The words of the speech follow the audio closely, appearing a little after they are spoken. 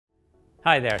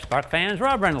Hi there, Spark fans.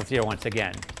 Rob Reynolds here once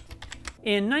again.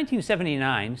 In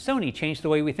 1979, Sony changed the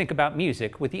way we think about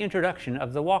music with the introduction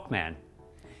of the Walkman.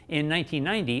 In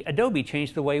 1990, Adobe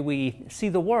changed the way we see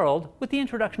the world with the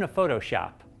introduction of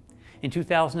Photoshop. In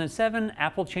 2007,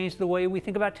 Apple changed the way we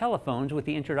think about telephones with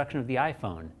the introduction of the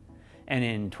iPhone. And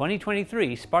in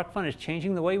 2023, SparkFun is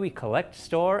changing the way we collect,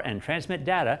 store, and transmit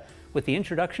data with the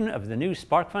introduction of the new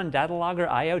SparkFun DataLogger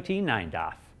IoT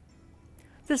 9DoF.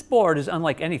 This board is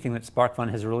unlike anything that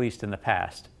SparkFun has released in the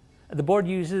past. The board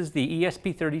uses the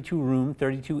ESP32 Room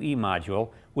 32E module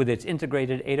with its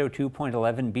integrated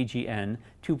 802.11 BGN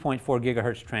 2.4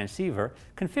 GHz transceiver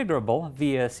configurable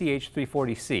via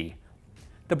CH340C.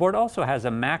 The board also has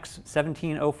a MAX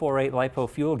 17048 LiPo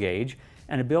fuel gauge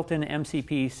and a built-in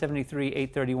MCP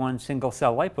 73831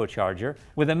 single-cell LiPo charger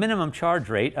with a minimum charge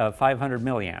rate of 500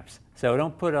 milliamps. So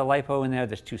don't put a LiPo in there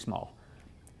that's too small.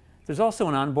 There's also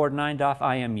an onboard 9DoF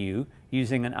IMU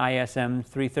using an ISM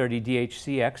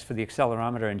 330DHCX for the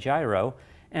accelerometer and gyro,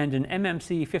 and an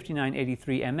MMC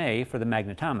 5983MA for the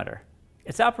magnetometer.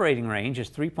 Its operating range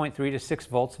is 3.3 to 6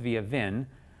 volts via VIN,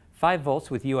 5 volts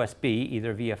with USB,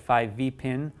 either via 5V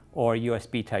pin or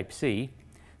USB Type-C,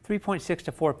 3.6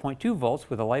 to 4.2 volts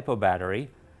with a LiPo battery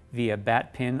via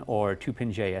BAT pin or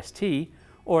 2-pin JST,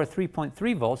 or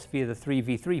 3.3 volts via the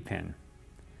 3V3 pin.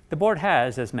 The board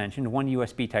has, as mentioned, one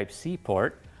USB Type-C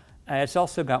port. It's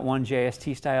also got one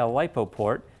JST-style LiPo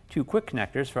port, two Qwiic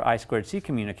connectors for I2C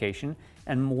communication,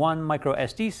 and one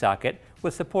microSD socket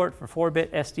with support for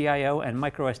 4-bit SDIO and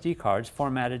microSD cards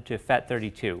formatted to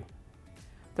FAT32.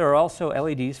 There are also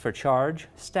LEDs for charge,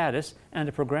 status, and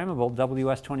a programmable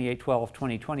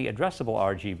WS2812-2020 addressable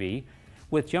RGB,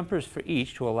 with jumpers for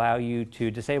each to allow you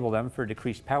to disable them for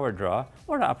decreased power draw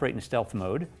or to operate in stealth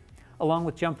mode, along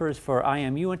with jumpers for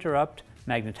IMU interrupt,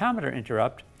 magnetometer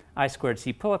interrupt,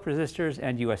 I2C pull-up resistors,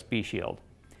 and USB shield.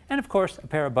 And of course, a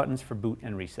pair of buttons for boot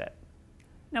and reset.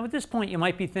 Now at this point you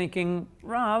might be thinking,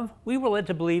 Rob, we were led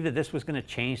to believe that this was going to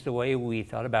change the way we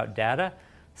thought about data.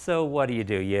 So what do?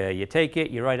 You take it,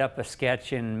 you write up a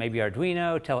sketch in maybe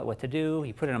Arduino, tell it what to do,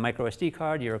 you put in a microSD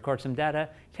card, you record some data,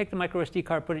 take the microSD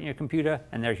card, put it in your computer,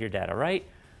 and there's your data, right?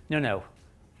 No.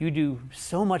 You do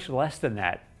so much less than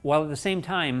that, while at the same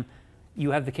time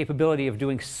you have the capability of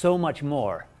doing so much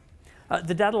more.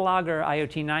 The DataLogger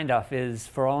IoT 9DoF is,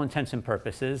 for all intents and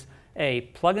purposes, a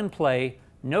plug-and-play,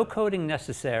 no coding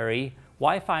necessary,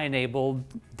 Wi-Fi enabled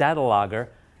data logger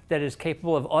that is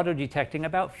capable of auto-detecting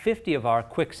about 50 of our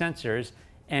Qwiic sensors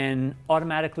and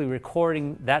automatically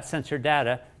recording that sensor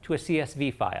data to a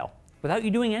CSV file without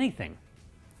you doing anything.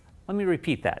 Let me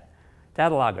repeat that.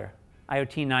 DataLogger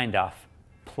IoT 9DoF,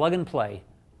 plug-and-play,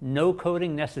 no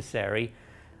coding necessary,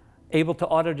 able to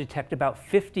auto-detect about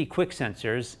 50 Qwiic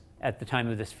sensors at the time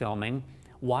of this filming,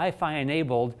 Wi-Fi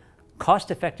enabled,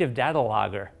 cost-effective data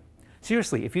logger.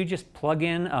 Seriously, if you just plug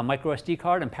in a microSD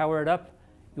card and power it up,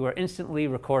 you are instantly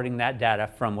recording that data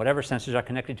from whatever sensors are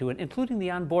connected to it, including the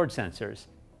onboard sensors.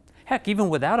 Heck, even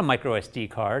without a microSD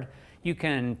card, you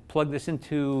can plug this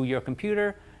into your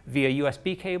computer via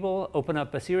USB cable, open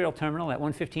up a serial terminal at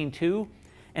 115.2,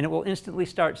 and it will instantly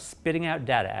start spitting out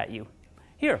data at you.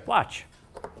 Here, watch.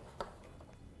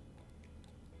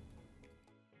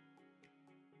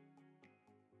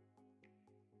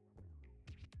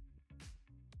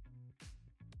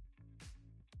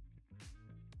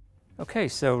 Okay,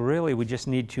 so really we just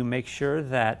need to make sure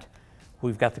that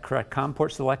we've got the correct COM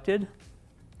port selected.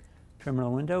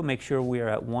 Terminal window, make sure we are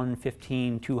at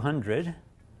 115.200.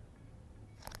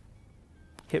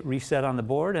 Hit reset on the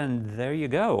board and there you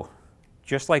go.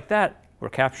 Just like that, we're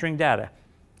capturing data.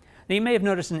 Now you may have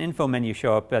noticed an info menu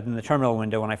show up in the terminal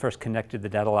window when I first connected the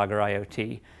DataLogger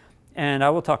IoT. And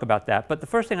I will talk about that. But the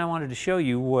first thing I wanted to show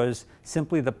you was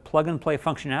simply the plug-and-play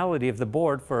functionality of the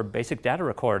board for basic data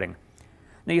recording.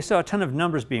 Now you saw a ton of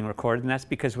numbers being recorded, and that's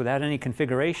because without any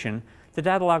configuration, the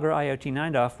DataLogger IoT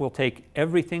 9DoF will take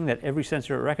everything that every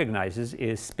sensor it recognizes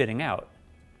is spitting out.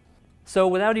 So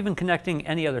without even connecting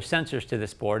any other sensors to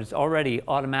this board, it's already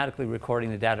automatically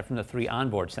recording the data from the three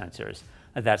onboard sensors.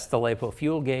 That's the LiPo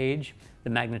fuel gauge,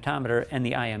 the magnetometer, and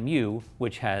the IMU,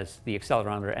 which has the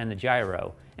accelerometer and the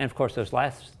gyro. And of course those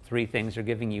last three things are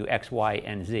giving you X, Y,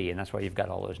 and Z, and that's why you've got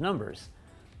all those numbers.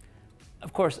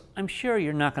 Of course, I'm sure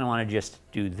you're not going to want to just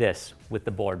do this with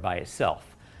the board by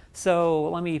itself.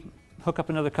 So let me hook up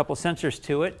another couple sensors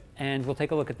to it, and we'll take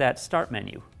a look at that start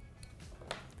menu.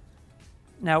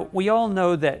 Now, we all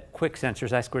know that Qwiic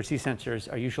sensors, I2C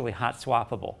sensors, are usually hot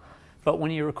swappable. But when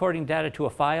you're recording data to a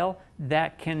file,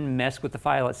 that can mess with the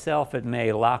file itself. It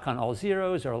may lock on all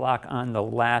zeros or lock on the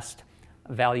last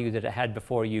value that it had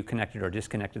before you connected or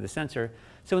disconnected the sensor.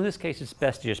 So in this case, it's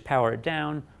best to just power it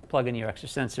down, plug in your extra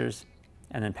sensors,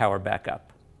 and then power back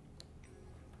up.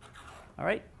 All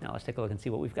right, now let's take a look and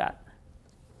see what we've got.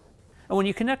 And when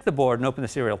you connect the board and open the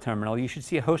serial terminal, you should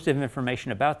see a host of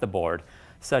information about the board,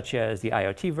 such as the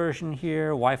IoT version here,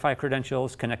 Wi-Fi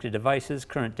credentials, connected devices,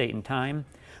 current date and time,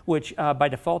 which by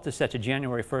default is set to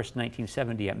January 1st,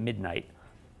 1970 at midnight,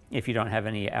 if you don't have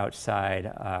any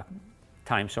outside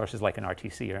time sources like an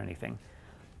RTC or anything.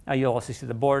 You'll also see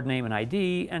the board name and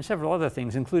ID, and several other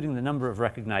things, including the number of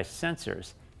recognized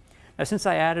sensors. Now, since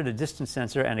I added a distance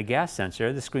sensor and a gas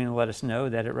sensor, the screen will let us know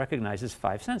that it recognizes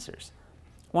 5 sensors.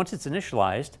 Once it's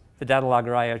initialized, the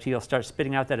DataLogger IoT will start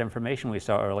spitting out that information we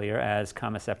saw earlier as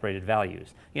comma-separated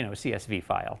values, you know, a CSV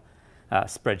file,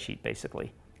 spreadsheet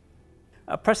basically.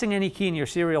 Pressing any key in your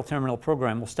serial terminal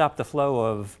program will stop the flow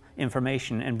of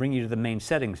information and bring you to the main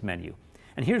settings menu.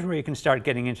 And here's where you can start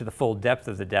getting into the full depth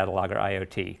of the DataLogger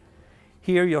IoT.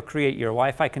 Here you'll create your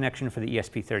Wi-Fi connection for the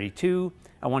ESP32,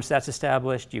 and once that's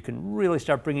established, you can really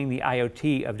start bringing the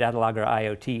IoT of DataLogger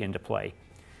IoT into play.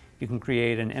 You can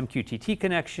create an MQTT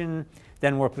connection,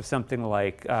 then work with something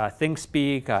like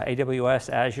ThingSpeak, AWS,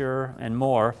 Azure, and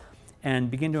more,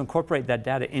 and begin to incorporate that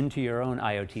data into your own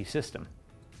IoT system.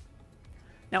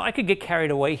 Now, I could get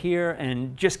carried away here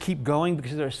and just keep going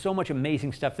because there's so much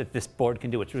amazing stuff that this board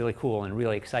can do. It's really cool and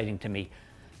really exciting to me.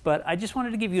 But I just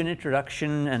wanted to give you an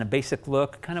introduction and a basic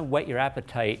look, kind of whet your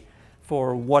appetite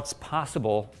for what's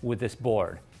possible with this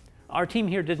board. Our team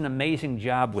here did an amazing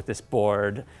job with this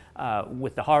board,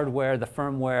 with the hardware, the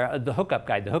firmware, the hookup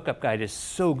guide. The hookup guide is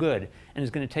so good and is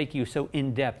going to take you so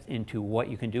in-depth into what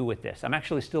you can do with this. I'm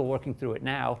actually still working through it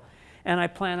now, and I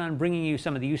plan on bringing you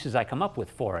some of the uses I come up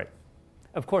with for it.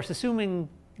 Of course, assuming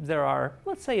there are,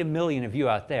 let's say, 1 million of you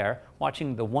out there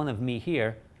watching the one of me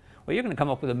here, well, you're going to come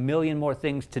up with 1 million more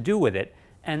things to do with it.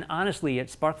 And honestly, at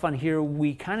SparkFun here,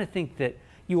 we kind of think that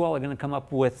you all are going to come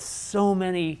up with so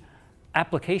many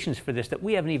applications for this that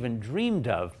we haven't even dreamed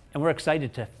of, and we're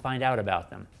excited to find out about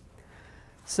them.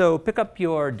 So pick up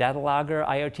your DataLogger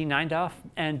IoT 9DoF,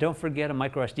 and don't forget a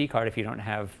microSD card if you don't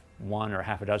have one or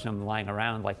half a dozen of them lying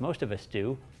around like most of us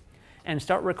do, and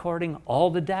start recording all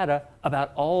the data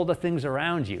about all the things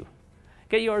around you.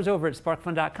 Get yours over at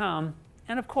SparkFun.com,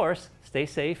 and of course, stay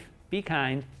safe, be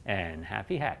kind, and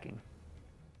happy hacking.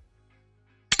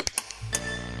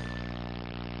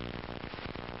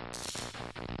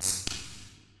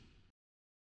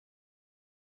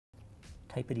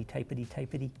 Typity, typity,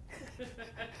 typity.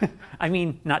 I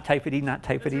mean, not typity, not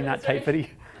typity, not typity.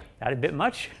 That a bit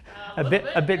much? A bit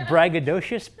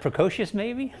braggadocious, precocious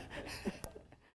maybe?